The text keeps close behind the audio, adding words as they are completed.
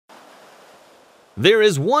There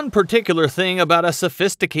is one particular thing about a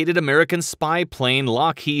sophisticated American spy plane,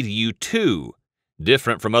 Lockheed U-2.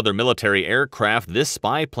 Different from other military aircraft, this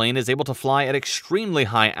spy plane is able to fly at extremely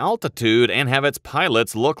high altitude and have its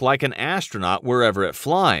pilots look like an astronaut wherever it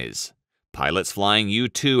flies. Pilots flying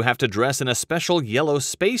U-2 have to dress in a special yellow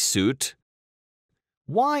spacesuit.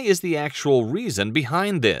 Why is the actual reason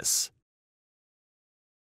behind this?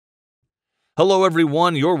 Hello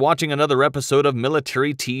everyone, you're watching another episode of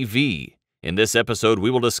Military TV. In this episode, we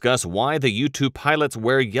will discuss why the U-2 pilots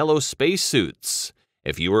wear yellow spacesuits.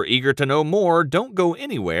 If you are eager to know more, don't go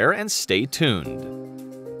anywhere and stay tuned.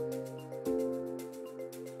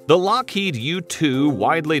 The Lockheed U-2,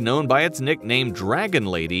 widely known by its nickname Dragon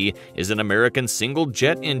Lady, is an American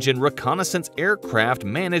single-jet engine reconnaissance aircraft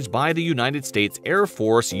managed by the United States Air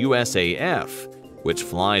Force USAF, which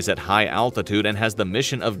flies at high altitude and has the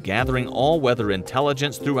mission of gathering all-weather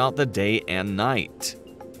intelligence throughout the day and night.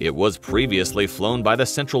 It was previously flown by the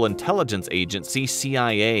Central Intelligence Agency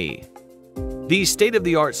CIA. The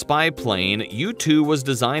state-of-the-art spy plane, U-2 was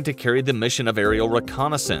designed to carry the mission of aerial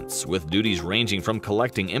reconnaissance, with duties ranging from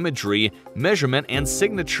collecting imagery, measurement, and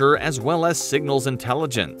signature, as well as signals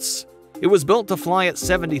intelligence. It was built to fly at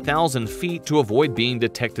 70,000 feet to avoid being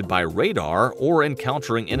detected by radar or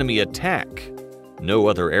encountering enemy attack. No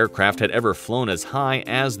other aircraft had ever flown as high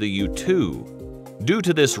as the U-2. Due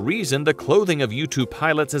to this reason, the clothing of U-2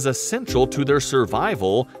 pilots is essential to their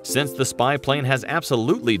survival, since the spy plane has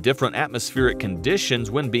absolutely different atmospheric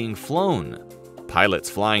conditions when being flown. Pilots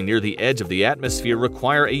flying near the edge of the atmosphere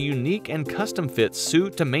require a unique and custom-fit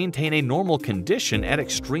suit to maintain a normal condition at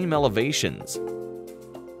extreme elevations.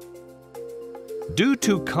 Due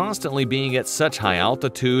to constantly being at such high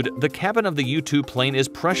altitude, the cabin of the U-2 plane is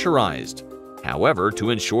pressurized. However,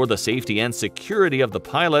 to ensure the safety and security of the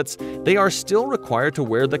pilots, they are still required to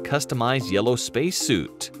wear the customized yellow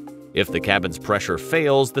spacesuit. If the cabin's pressure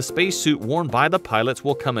fails, the spacesuit worn by the pilots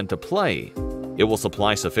will come into play. It will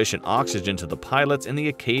supply sufficient oxygen to the pilots in the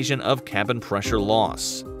occasion of cabin pressure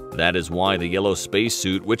loss. That is why the yellow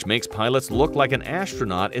spacesuit, which makes pilots look like an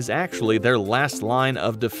astronaut, is actually their last line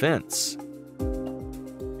of defense.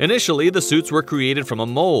 Initially, the suits were created from a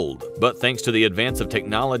mold, but thanks to the advance of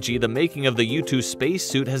technology, the making of the U-2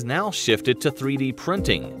 spacesuit has now shifted to 3D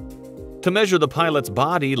printing. To measure the pilot's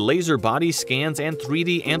body, laser body scans and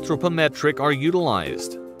 3D anthropometric are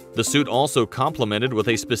utilized. The suit also complemented with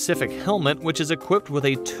a specific helmet which is equipped with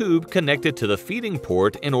a tube connected to the feeding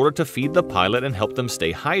port in order to feed the pilot and help them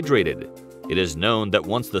stay hydrated. It is known that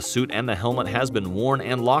once the suit and the helmet has been worn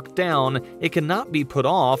and locked down, it cannot be put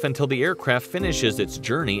off until the aircraft finishes its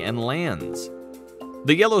journey and lands.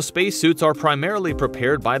 The yellow spacesuits are primarily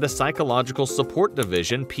prepared by the Psychological Support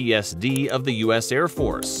Division (PSD) of the U.S. Air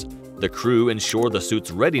Force. The crew ensure the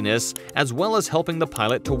suit's readiness as well as helping the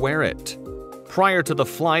pilot to wear it. Prior to the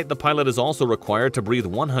flight, the pilot is also required to breathe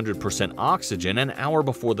 100% oxygen an hour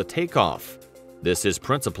before the takeoff. This is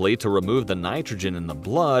principally to remove the nitrogen in the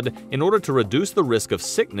blood in order to reduce the risk of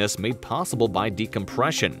sickness made possible by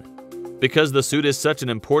decompression. Because the suit is such an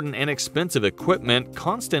important and expensive equipment,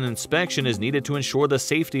 constant inspection is needed to ensure the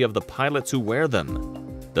safety of the pilots who wear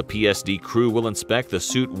them. The PSD crew will inspect the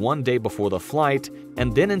suit one day before the flight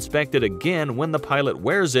and then inspect it again when the pilot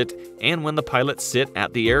wears it and when the pilots sit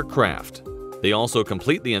at the aircraft. They also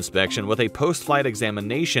complete the inspection with a post-flight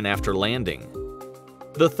examination after landing.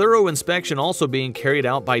 The thorough inspection also being carried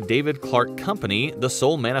out by David Clark Company, the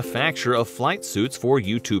sole manufacturer of flight suits for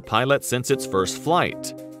U-2 pilots since its first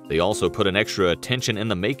flight. They also put an extra attention in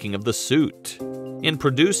the making of the suit. In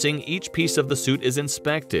producing, each piece of the suit is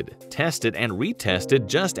inspected, tested, and retested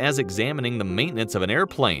just as examining the maintenance of an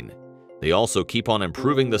airplane. They also keep on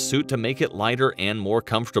improving the suit to make it lighter and more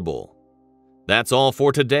comfortable. That's all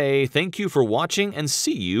for today. Thank you for watching and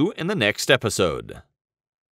see you in the next episode.